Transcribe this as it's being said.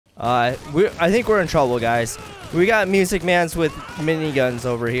I think we're in trouble, guys. We got Music Mans with miniguns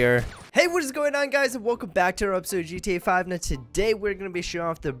over here. Hey, what is going on, guys, and welcome back to our episode of GTA 5. Now, today we're going to be showing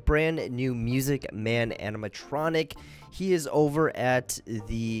off the brand new Music Man animatronic. He is over at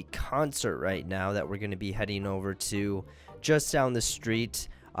the concert right now that we're going to be heading over to just down the street.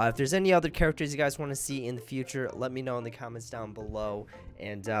 If there's any other characters you guys want to see in the future, let me know in the comments down below,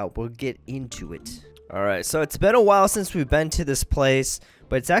 and we'll get into it. Alright, so it's been a while since we've been to this place,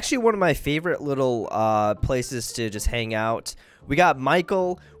 but it's actually one of my favorite little places to just hang out. We got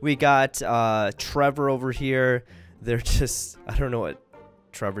Michael, we got Trevor over here. They're just, I don't know what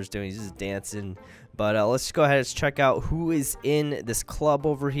Trevor's doing, he's just dancing. But let's just go ahead and check out who is in this club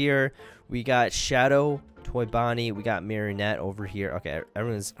over here. We got Shadow, Toy Bonnie, we got Marionette over here. Okay,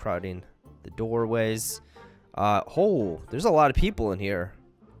 everyone's crowding the doorways. Oh, there's a lot of people in here.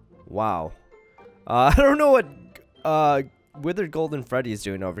 Wow. I don't know what Withered Golden Freddy is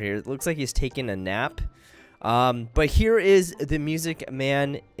doing over here. It looks like he's taking a nap. But here is the Music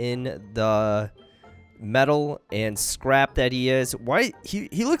Man in the metal and scrap that he is. Why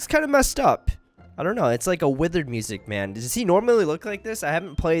he looks kind of messed up. I don't know. It's like a withered Music Man. Does he normally look like this? I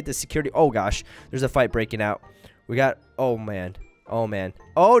haven't played the security. Oh gosh, there's a fight breaking out. We got. Oh man. Oh man.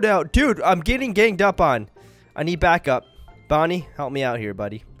 Oh no, dude, I'm getting ganged up on. I need backup. Bonnie, help me out here,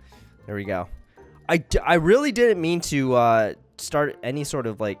 buddy. There we go. I really didn't mean to start any sort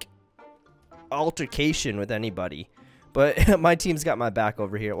of like altercation with anybody, but my team's got my back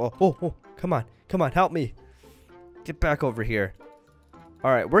over here. Oh, come on, help me. Get back over here.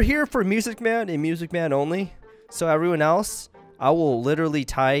 All right, we're here for Music Man and Music Man only. So everyone else, I will literally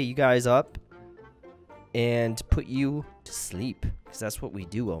tie you guys up and put you to sleep, because that's what we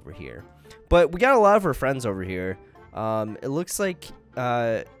do over here. But we got a lot of our friends over here. It looks like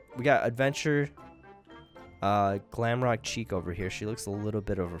we got Adventure Glamrock Cheek over here. She looks a little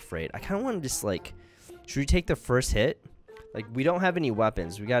bit afraid. I kind of want to just like, should we take the first hit? Like, we don't have any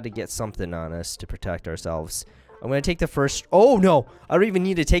weapons. We got to get something on us to protect ourselves. I'm going to take the first. Oh no, I don't even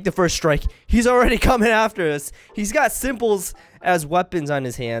need to take the first strike. He's already coming after us. He's got simples as weapons on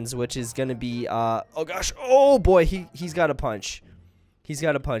his hands, which is going to be oh gosh. Oh boy, he's got a punch. He's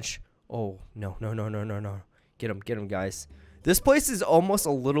got a punch. Oh no. Get him guys. This place is almost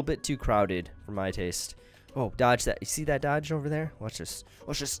a little bit too crowded for my taste. Oh, dodge that. You see that dodge over there? Let's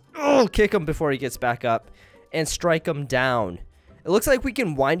just kick him before he gets back up and strike him down. It looks like we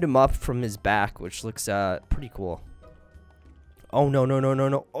can wind him up from his back, which looks pretty cool. Oh,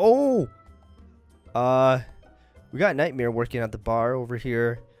 no. Oh! We got Nightmare working at the bar over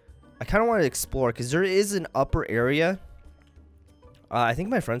here. I kind of want to explore because there is an upper area. I think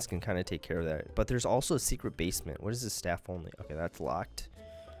my friends can kind of take care of that. But there's also a secret basement. What is this, staff only? Okay, that's locked.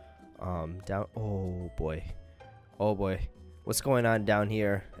 Down. Oh boy. What's going on down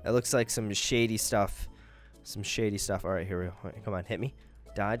here? It looks like some shady stuff. All right, here we go. All right, come on, hit me.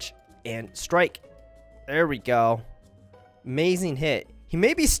 Dodge and strike. There we go. Amazing hit. He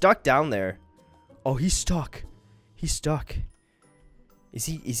may be stuck down there. Oh, he's stuck. Is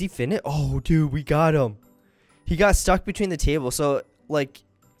he finished? Oh, dude, we got him. He got stuck between the tables. So like,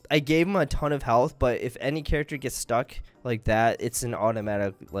 I gave him a ton of health, but if any character gets stuck like that, it's an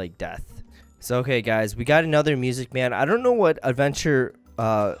automatic like death. So okay, guys, we got another Music Man. I don't know what Adventure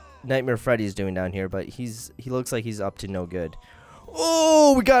Nightmare Freddy's doing down here, but he looks like he's up to no good.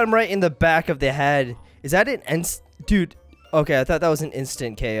 Oh, we got him right in the back of the head. Is that an dude? Okay, I thought that was an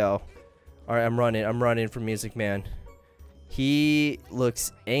instant KO. All right, I'm running for Music Man. He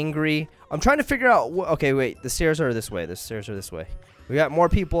looks angry. I'm trying to figure out. Okay, wait. The stairs are this way. We got more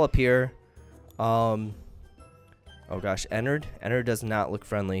people up here. Oh gosh, Ennard does not look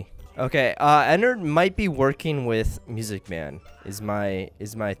friendly. Okay, Ennard might be working with Music Man. Is my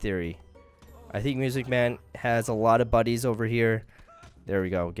theory. I think Music Man has a lot of buddies over here. There we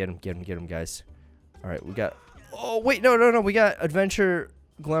go. Get him, guys. All right, we got. Oh wait, no. We got Adventure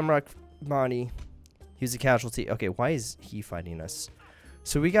Glamrock Bonnie. He's a casualty. Okay, why is he fighting us?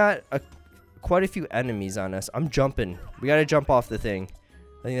 So we got quite a few enemies on us. I'm jumping. We gotta jump off the thing.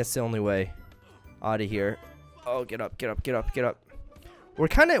 I think that's the only way out of here. Oh, get up. We're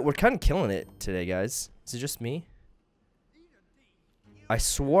kind of killing it today, guys. Is it just me? I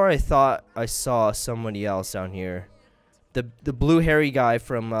swore I thought I saw somebody else down here. The blue hairy guy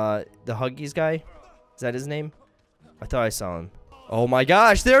from the Huggies guy. Is that his name? I thought I saw him. Oh my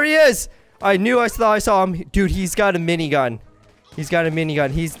gosh, there he is! I thought I saw him. Dude, he's got a minigun.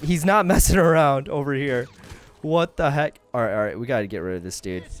 He's not messing around over here. What the heck? All right. We got to get rid of this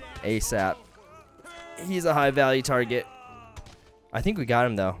dude ASAP. He's a high value target. I think we got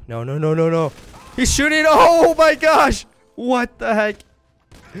him though. No. He's shooting. Oh my gosh. What the heck?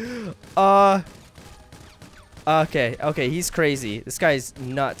 Okay, okay, he's crazy. This guy's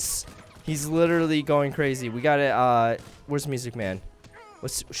nuts. He's literally going crazy. We gotta, where's Music Man?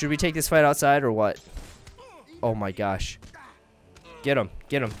 Should we take this fight outside or what? Oh my gosh. Get him,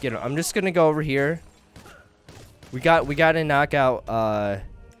 get him, get him. I'm just gonna go over here. We gotta knock out,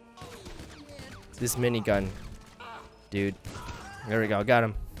 this minigun. Dude. There we go, got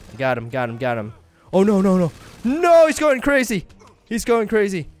him. Got him, got him, got him. Oh no, no, no. No, he's going crazy. He's going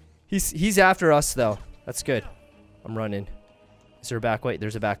crazy. He's after us though. That's good. I'm running. Is there a back way?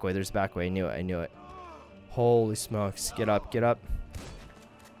 There's a back way. There's a back way. I knew it. I knew it. Holy smokes. Get up. Get up.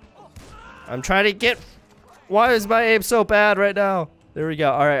 I'm trying to get... Why is my aim so bad right now? There we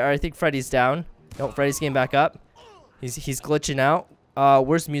go. All right. All right. I think Freddy's down. No, Freddy's getting back up. He's glitching out.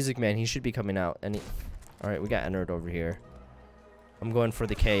 Where's Music Man? He should be coming out. All right. We got entered over here. I'm going for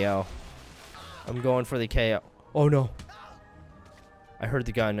the KO. I'm going for the KO. Oh, no. I heard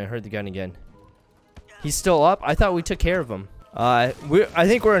the gun. I heard the gun again. He's still up? I thought we took care of him. I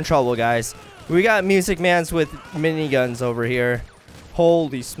think we're in trouble, guys. We got Music Mans with miniguns over here.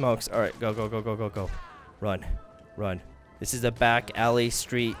 Holy smokes. All right, go, go, go, go, go, go. Run, run. This is a back alley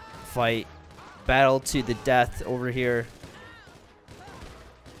street fight. Battle to the death over here.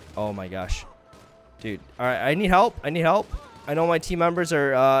 Oh my gosh. Dude, all right, I need help. I need help. I know my team members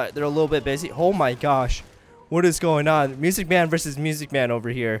are, they're a little bit busy. Oh my gosh. What is going on? Music Man versus Music Man over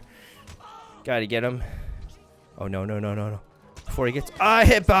here. Gotta get him. Oh, no, no, no, no, no. Before he gets... I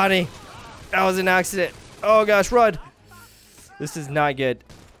hit Bonnie. That was an accident. Oh, gosh, run. This is not good.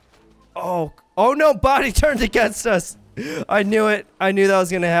 Oh, oh no, Bonnie turned against us. I knew it. I knew that was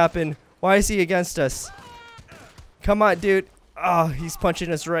going to happen. Why is he against us? Come on, dude. Oh, he's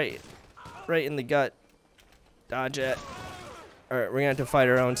punching us right in the gut. Dodge it. All right, we're going to have to fight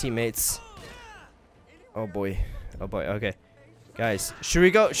our own teammates. Oh, boy. Oh, boy. Okay. Guys, should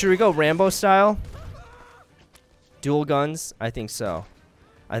we go Rambo style? Dual guns? I think so.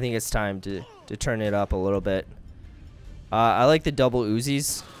 I think it's time to turn it up a little bit. I like the double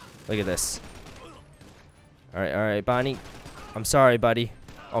Uzis. Look at this. All right, Bonnie. I'm sorry, buddy.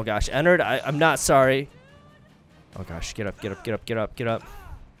 Oh gosh, Ennard, I'm not sorry. Oh gosh, get up, get up, get up, get up, get up.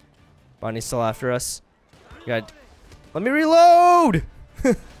 Bonnie's still after us. Let me reload.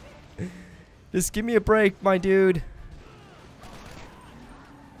 Just give me a break, my dude.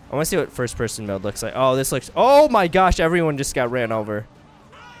 I want to see what first-person mode looks like. Oh, this looks... Oh, my gosh. Everyone just got ran over.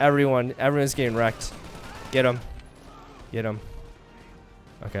 Everyone's getting wrecked. Get him. Get him.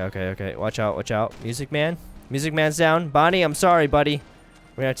 Okay, okay, okay. Watch out, watch out. Music Man. Music Man's down. Bonnie, I'm sorry, buddy.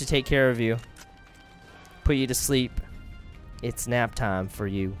 We're going to have to take care of you. Put you to sleep. It's nap time for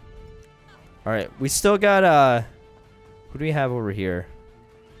you. All right. We still got... Who do we have over here?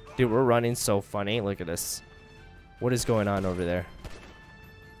 Dude, we're running so funny. Look at this. What is going on over there?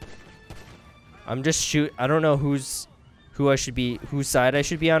 I'm just I don't know whose side I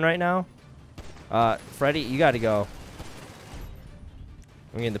should be on right now. Freddy, you gotta go.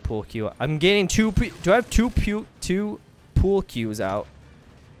 I'm getting the pool cue. I'm getting do I have two pool cues out?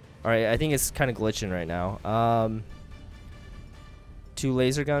 Alright, I think it's kind of glitching right now. 2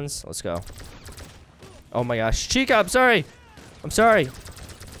 laser guns. Let's go. Oh my gosh. Chica, I'm sorry. I'm sorry.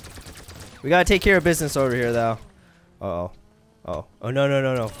 We gotta take care of business over here though. Uh-oh. Oh. Oh no, no,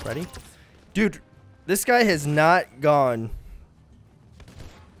 no, no. Freddy? Dude, this guy has not gone.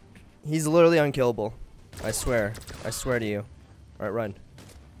 He's literally unkillable. I swear. I swear to you. Alright, run.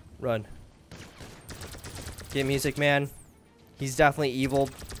 Run. Get Music Man. He's definitely evil.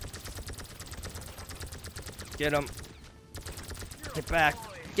 Get him. Get back.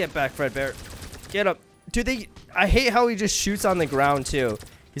 Get back, Fredbear. Get him. Dude, I hate how he just shoots on the ground, too.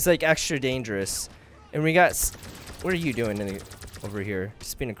 He's, like, extra dangerous. And we got... What are you doing over here?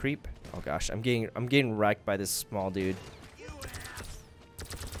 Just being a creep? Oh gosh, I'm getting wrecked by this small dude.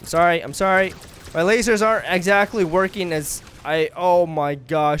 I'm sorry, I'm sorry. My lasers aren't exactly working as oh my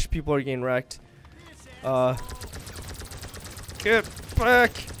gosh, people are getting wrecked. Get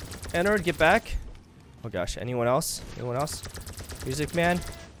back. Ennard, get back. Oh gosh, anyone else? Anyone else? Music Man.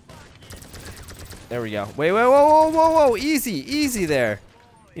 There we go. Wait, wait, whoa, whoa, whoa, whoa. Easy, easy there.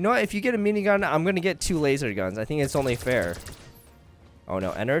 You know what? If you get a minigun, I'm gonna get 2 laser guns. I think it's only fair. Oh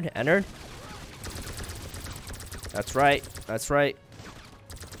no, Ennard, Ennard. That's right, that's right.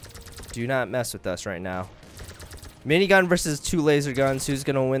 Do not mess with us right now. Minigun versus 2 laser guns. Who's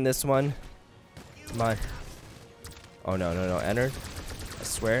gonna win this one? Come on. Oh no, no, no, Ennard. I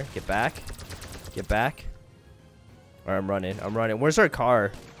swear, get back. Get back. Alright, I'm running, I'm running. Where's our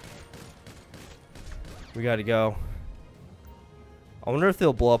car? We gotta go. I wonder if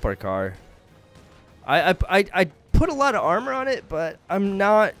they'll blow up our car. I put a lot of armor on it, but I'm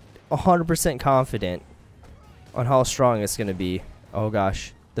not 100% confident on how strong it's gonna be. Oh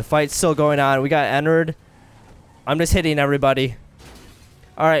gosh, the fight's still going on. We got entered. I'm just hitting everybody.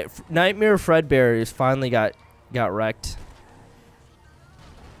 All right, Nightmare Fredbear is finally got wrecked.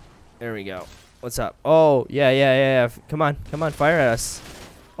 There we go. What's up? Oh yeah. Come on, fire at us.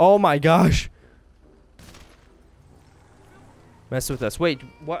 Oh my gosh. Mess with us. Wait,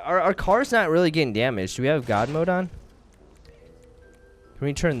 what? Our car's not really getting damaged. Do we have God mode on? Can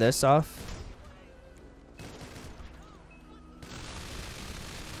we turn this off?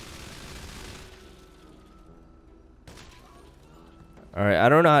 Alright, I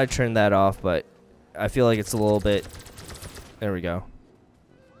don't know how to turn that off, but I feel like it's a little bit... There we go.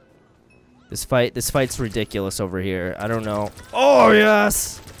 This fight's ridiculous over here. I don't know. Oh,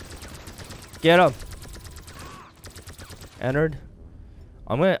 yes! Get him. Entered.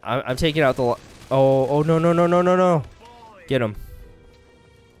 I'm taking out the... Oh, no. Get him.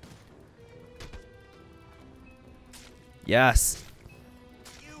 Yes.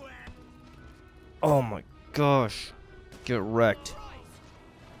 Oh my gosh. Get wrecked.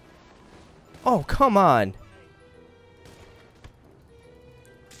 Oh, come on.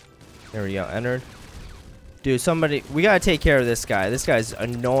 There we go. Entered. Dude, somebody... We gotta take care of this guy. This guy's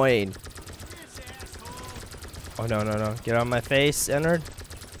annoying. Oh, no. Get on my face. Entered.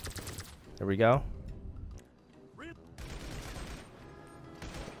 There we go.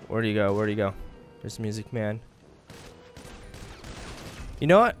 Where'd he go? There's Music Man. You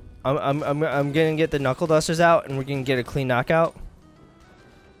know what? I'm gonna get the Knuckle Dusters out, and we're gonna get a clean knockout.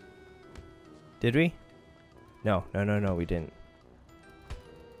 Did we? No, we didn't.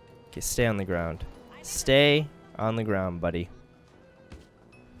 Okay, stay on the ground. Stay on the ground, buddy.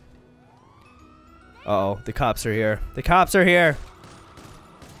 Uh-oh, the cops are here. The cops are here!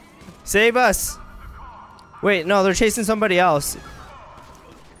 Save us! Wait, no, they're chasing somebody else.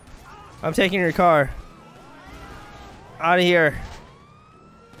 I'm taking your car. Out of here.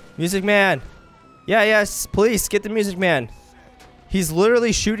 Music Man. Yeah, yes, police, get the Music Man. He's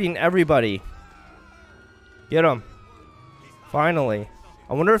literally shooting everybody. Get him. Finally.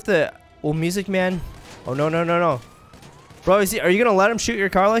 I wonder if the... Will Music Man... Oh, no. Bro, are you gonna let him shoot your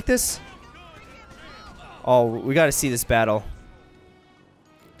car like this? Oh, we gotta see this battle.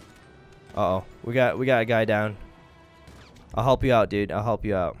 Uh-oh. We got a guy down. I'll help you out, dude. I'll help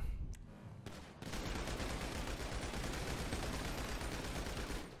you out.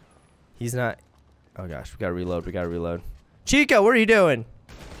 He's not... Oh, gosh. We gotta reload. Chico, what are you doing?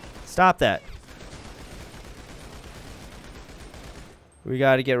 Stop that. We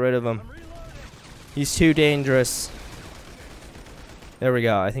gotta get rid of him. He's too dangerous. There we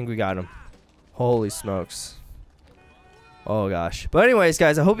go. I think we got him. Holy smokes. Oh gosh. But anyways,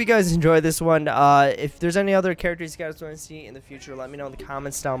 guys, I hope you guys enjoyed this one. If there's any other characters you guys want to see in the future, let me know in the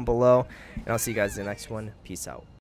comments down below. And I'll see you guys in the next one. Peace out.